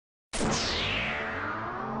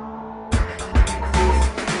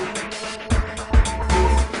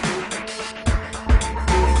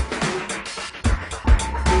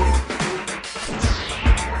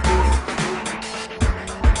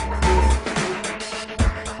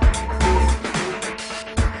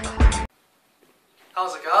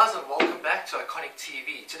How's it guys, and welcome back to iKonic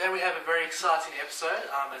TV. Today we have a very exciting episode.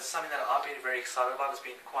 It's something that I've been very excited about. It's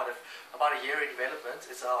been about a year in development.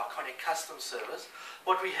 It's our iKonic Kustom service.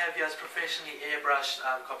 What we have here is professionally airbrushed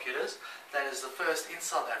computers. That is the first in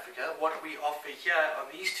South Africa. What we offer here on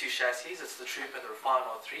these two chassis, it's the Troop and the Refine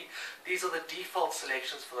R3. These are the default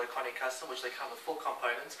selections for the iKonic Kustom, which they come with full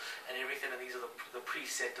components and everything, and these are the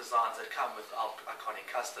preset designs that come with our iKonic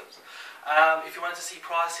Kustoms. If you want to see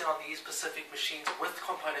pricing on these specific machines with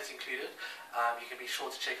components included, you can be sure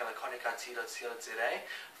to check out ikonicit.co.za.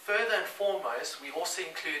 Further and foremost, we also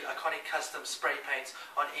include iKonic Kustom spray paints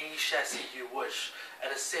on any chassis you wish at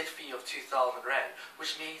a set fee of 2,000 Rand,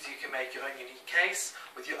 which means you can make your own unique case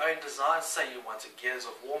with your own design. Say you want a Gears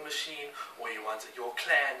of War machine, or you want your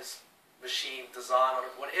clan's machine design on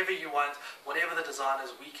it, whatever you want, whatever the design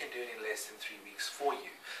is, we can do it in less than 3 weeks for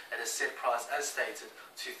you at a set price, as stated,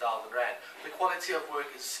 2,000 Rand. The quality of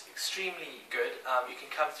work is extremely good. You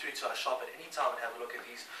can come through to our shop at any time and have a look at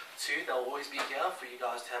these two. They'll always be here for you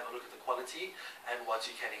guys to have a look at the quality and what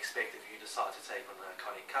you can expect if you decide to take on an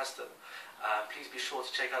iKonic Kustom. Please be sure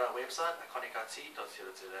to check out our website,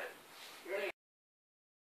 ikonicit.co.za.